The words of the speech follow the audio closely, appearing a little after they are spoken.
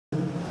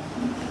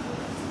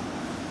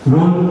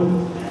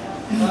Roll.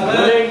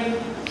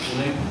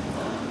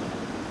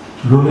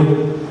 Rolling.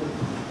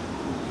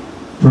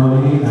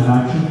 Rolling and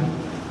action.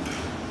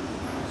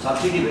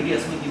 साक्षी की बेटी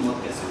अस्मी की मौत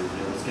कैसे हुई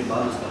है? उसके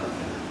बाद उसका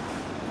क्या?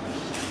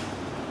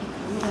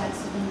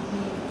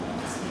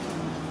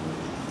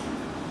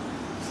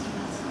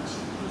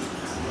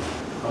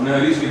 हमने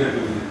हरीश की डेथ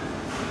हुई है।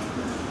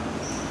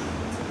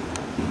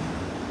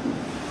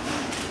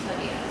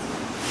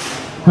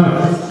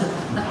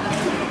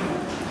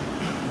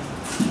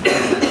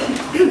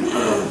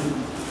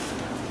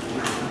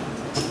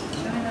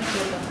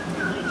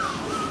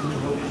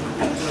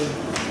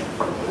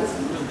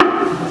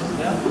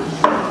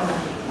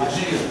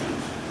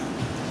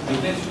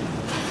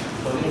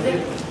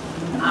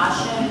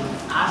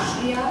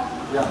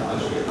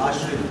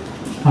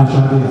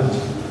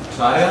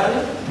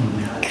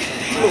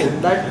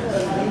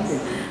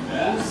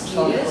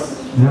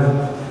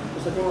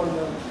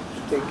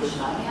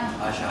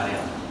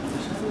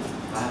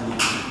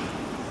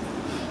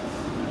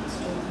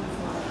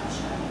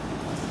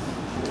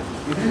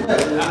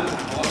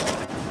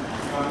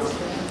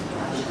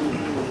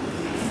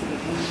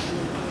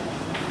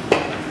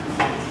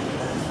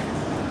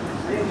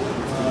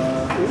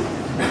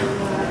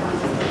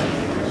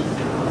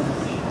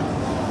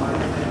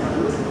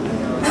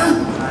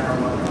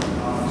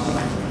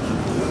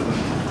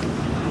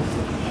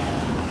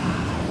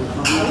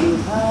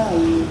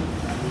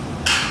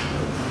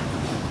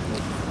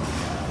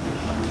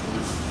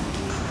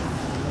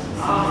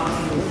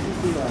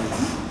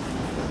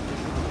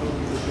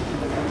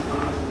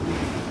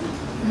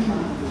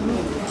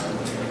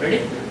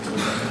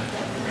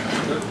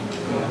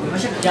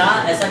 क्या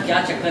ऐसा क्या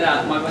चक्कर है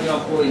आत्मा का जो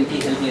आपको इनकी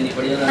हेल्प लेनी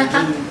पड़ी और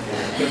अर्जुन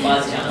के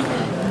पास जाना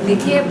पड़ा?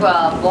 देखिए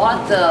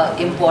बहुत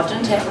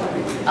इम्पोर्टेंट है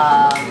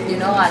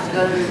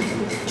आजकल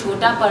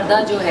छोटा पर्दा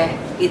जो है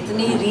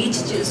इतनी रीच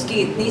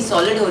उसकी इतनी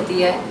सॉलिड होती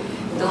है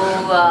तो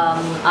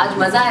आज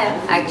मज़ा आया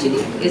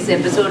एक्चुअली इस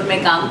एपिसोड में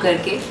काम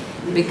करके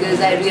because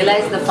I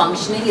realized the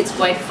functioning it's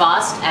quite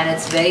fast and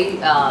it's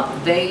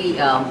very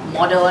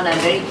modern and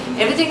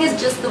everything is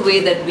just the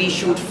way that we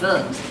shoot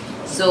films.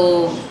 So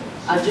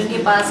Arjun के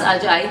पास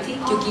आज आई थी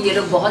क्योंकि ये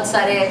लोग बहुत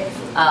सारे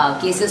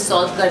केसेस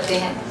सॉल्व करते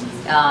हैं.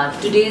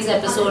 Today's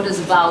episode is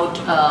about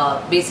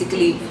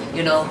basically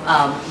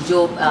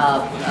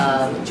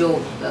जो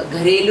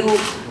घरेलू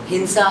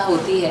हिंसा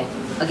होती है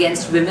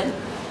against women.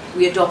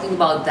 We are talking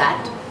about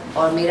that.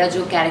 और मेरा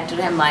जो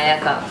कैरेक्टर है माया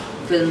का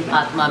फिल्म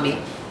आत्मा में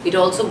it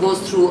also goes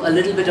through a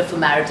little bit of a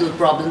marital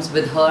problems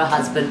with her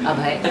husband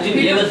Abhay. Arjun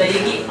ये बताइए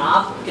कि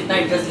आप कितना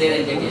इंटरेस्ट ले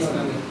रहे हैं केस में?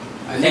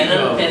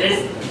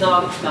 तो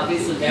आप काफी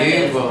सुझाव ये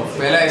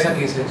पहला ऐसा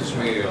केस है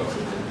जिसमें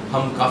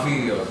हम काफी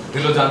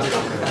दिलो जान से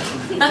काम कर रहे हैं.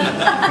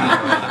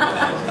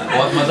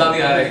 बहुत मजा भी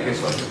आ रहा है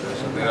केस में.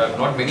 There are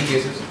not many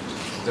cases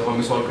जब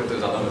हम सॉल्व करते हैं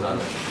ज़्यादा मजा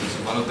आता है.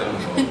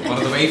 One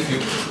of the very few.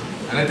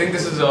 And I think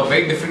this is a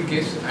very different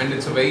case and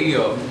it's a very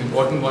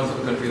important one for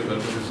the country as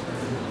well because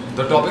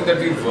the topic that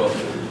we've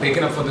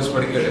taken up for this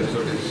particular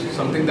episode is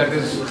something that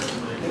is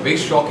very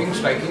shocking,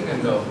 striking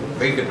and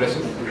very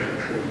depressing.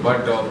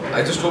 But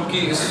I just hope कि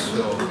इस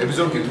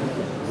episode के through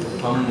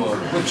हम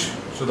कुछ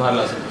सुधार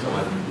ला सकते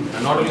समाज में.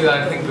 And not only that,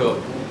 I think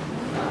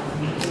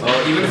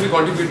even if we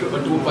contribute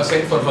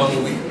 2% for her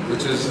movie,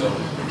 which is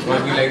going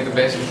to be like the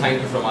best,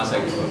 thank you from our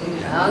side to her.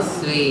 How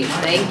sweet,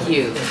 thank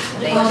you.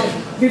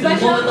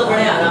 फिल्मों में तो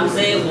बड़े आराम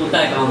से होता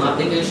है काम. आप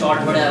देखिए शॉट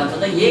बड़े आराम से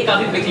होता है. ये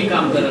काफी बिगली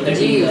काम कर रहा था.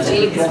 जी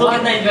इसको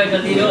कितना एंजॉय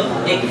करती हो?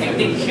 एक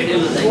हेक्टिक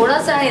शेड्यूल होता है. थोड़ा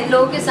सा इन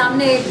लोगों के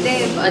सामने इतने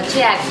अच्छे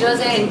एक्टर्स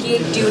हैं, इनकी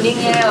एक ट्यूनिंग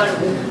है और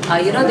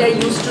they are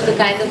used to the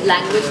kind of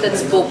language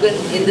that's spoken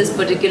in this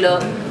particular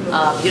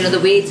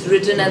the way it's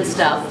written and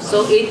stuff. So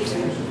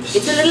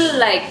it's a little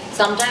like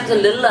sometimes a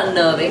little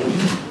unnerving,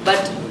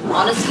 but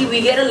honestly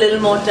we get a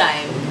little more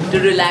time to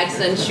relax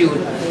and shoot.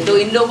 तो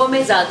इन लोगों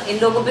पे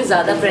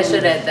ज़्यादा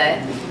pressure रहता है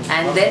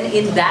and then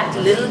in that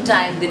little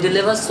time they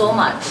deliver so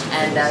much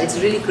and it's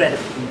really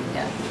credible.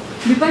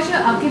 Vipasha,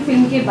 आपकी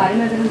film के बारे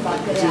में अगर हम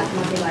बात करें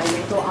आत्मा के बारे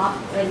में तो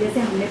आप जैसे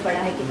हमने पढ़ा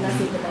है कितना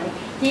सीन पता नहीं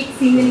कि एक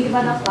सीन लेने के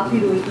बाद आप काफ़ी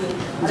रोई थी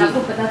और आपको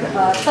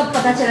तब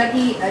पता चला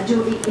कि जो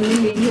एक इंडियन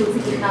लेडी है उसे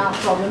कितना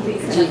प्रॉब्लम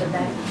फेस करना पड़ता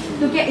है.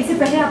 तो क्या इससे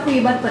पहले आपको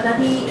ये बात पता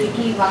थी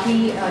कि वाकई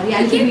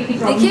रियलिटी में की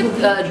प्रॉब्लम? देखिए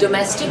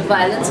डोमेस्टिक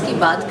वायलेंस की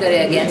बात करें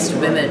अगेंस्ट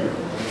वुमेन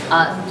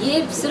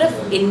ये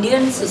सिर्फ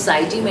इंडियन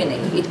सोसाइटी में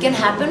नहीं, it can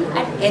happen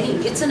at any,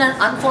 it's an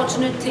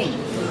unfortunate thing,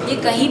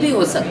 ये कहीं भी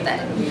हो सकता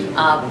है.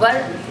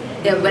 पर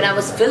when I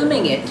was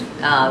filming it,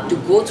 to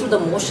go through the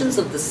motions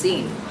of the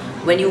scene,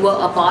 when you were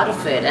a part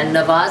of it, and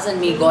Nawaz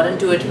and me got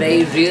into it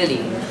very really.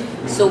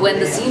 So when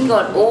the scene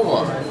got over,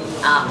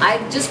 I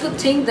just could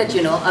think that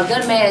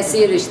अगर मैं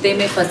ऐसे रिश्ते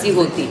में फंसी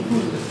होती,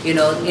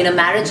 in a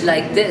marriage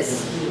like this,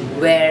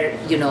 where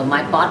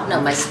my partner,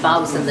 my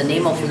spouse, in the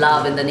name of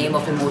love, in the name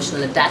of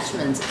emotional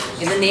attachments,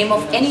 in the name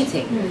of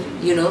anything,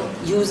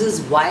 uses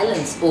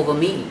violence over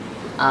me,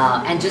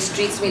 and just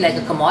treats me like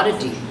a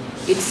commodity.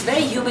 It's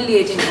very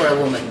humiliating for a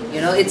woman.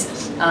 It's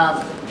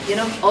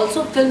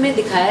also film में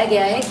दिखाया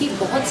गया है कि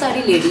बहुत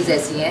सारी ladies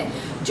ऐसी हैं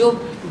जो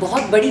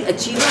बहुत बड़ी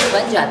अचीवर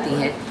बन जाती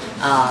हैं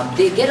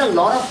They get a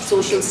lot of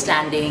social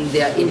standing.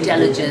 They are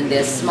intelligent. They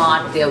are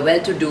smart. They are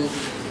well-to-do.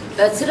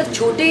 सिर्फ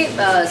छोटे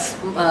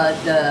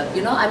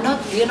we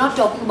are not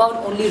talking about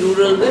only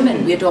rural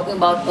women. We are talking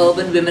about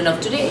urban women of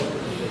today.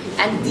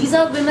 And these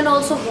are women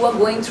also who are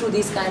going through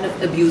these kind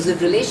of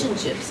abusive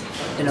relationships,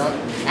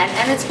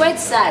 and it's quite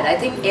sad. I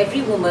think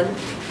every woman,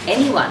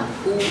 anyone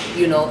who,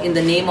 in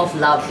the name of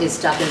love is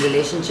stuck in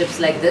relationships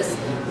like this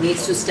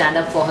needs to stand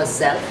up for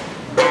herself.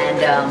 And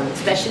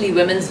especially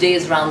Women's Day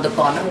is round the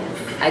corner.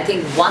 I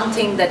think one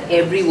thing that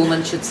every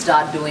woman should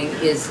start doing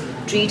is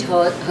treat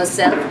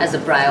herself as a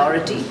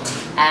priority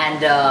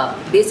and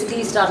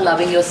basically start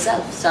loving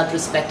yourself, start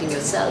respecting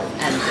yourself,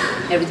 and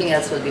everything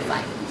else will be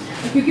fine.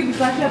 क्योंकि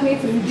विपाशा अपनी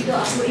film की तो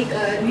आपको एक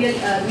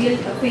real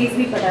face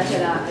भी पता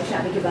चला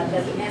शादी के बाद का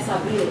कि ऐसा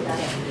भी होता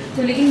है,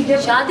 तो लेकिन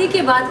जब शादी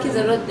के बाद की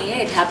जरूरत नहीं है,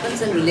 it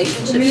happens in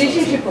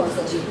relationship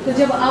also. तो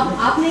जब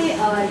आपने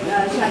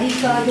शादी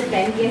का जो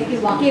प्लान किया है कि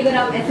वाकई अगर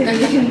आप ऐसे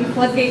रिलेशन में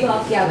फंस गई तो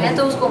आप क्या? मैं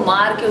तो उसको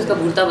मार के उसका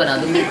भुर्ता बना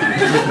दूंगी।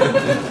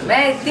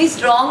 मैं इतनी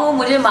स्ट्रांग हूँ,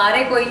 मुझे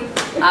मारे कोई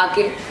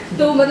आके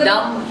तो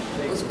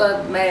मतलब उसका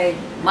मैं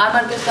मार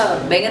के उसका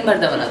बैंगन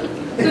भरता बना दूंगी।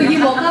 तो ये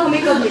मौका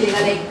हमें कब मिलेगा,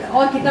 लाइक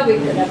और कितना वेट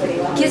करना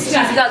पड़ेगा? किस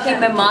चीज़ का कि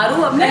मैं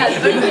मारूं अपने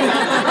हस्बैंड को?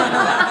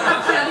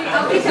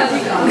 शादी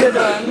का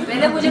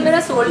पहले मुझे मेरा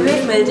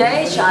सोलमेट मिल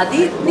जाए।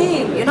 शादी इतनी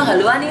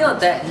हलवा नहीं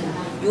होता है।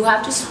 You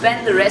have to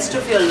spend the rest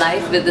of your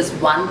life with this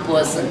one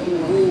person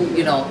who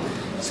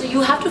so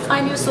you have to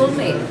find your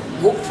soulmate.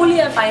 Hopefully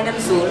I find him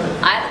soon.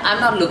 I'm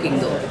not looking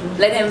though.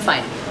 Let him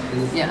find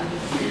me. Yeah.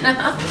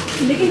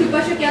 लेकिन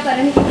विपाशा क्या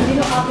कारण है कि इन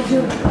दिनों आप जो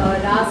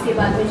राज के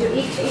बाद में जो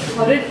एक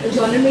हॉरर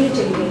जॉनर में ही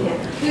चली गई है,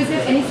 तो is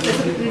there any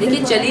specific reason?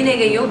 देखिए, चली नहीं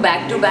गई हूँ,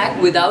 back to back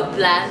without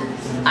plan.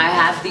 I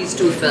have these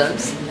 2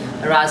 films,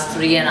 Raj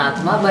 3 and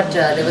Atma, but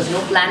there was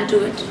no plan to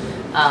it.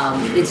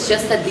 It's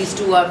just that these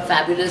 2 are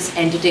fabulous,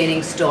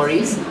 entertaining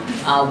stories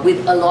with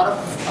a lot of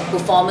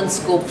performance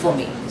scope for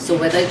me. So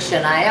whether it's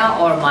Shania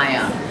or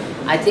Maya,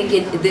 I think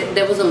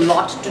there was a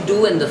lot to do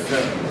in the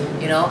film.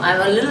 I'm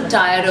a little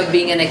tired of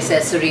being an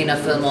accessory in a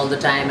film all the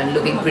time and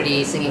looking pretty,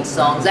 singing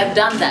songs. I've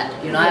done that.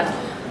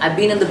 I've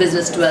been in the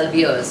business 12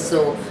 years,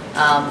 so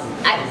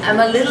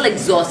I'm a little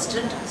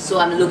exhausted. So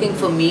I'm looking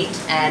for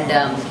meat, and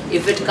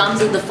if it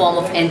comes in the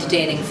form of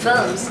entertaining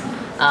films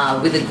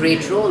with a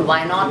great role, why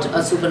not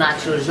a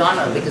supernatural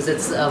genre? Because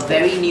it's a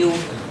very new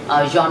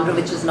genre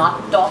which is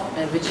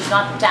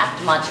not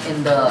tapped much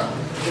in the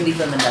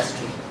film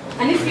industry.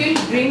 And if you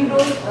dream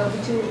role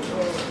which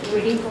you're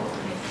waiting for?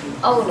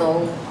 Oh no,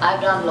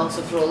 I've done lots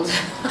of roles.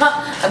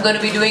 I'm going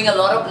to be doing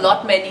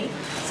lot many.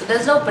 So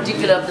there's no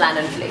particular plan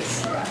in place.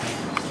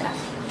 Yeah.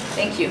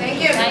 Thank you.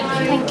 Thank you.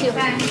 Thank you.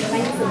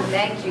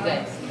 Thank you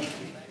guys.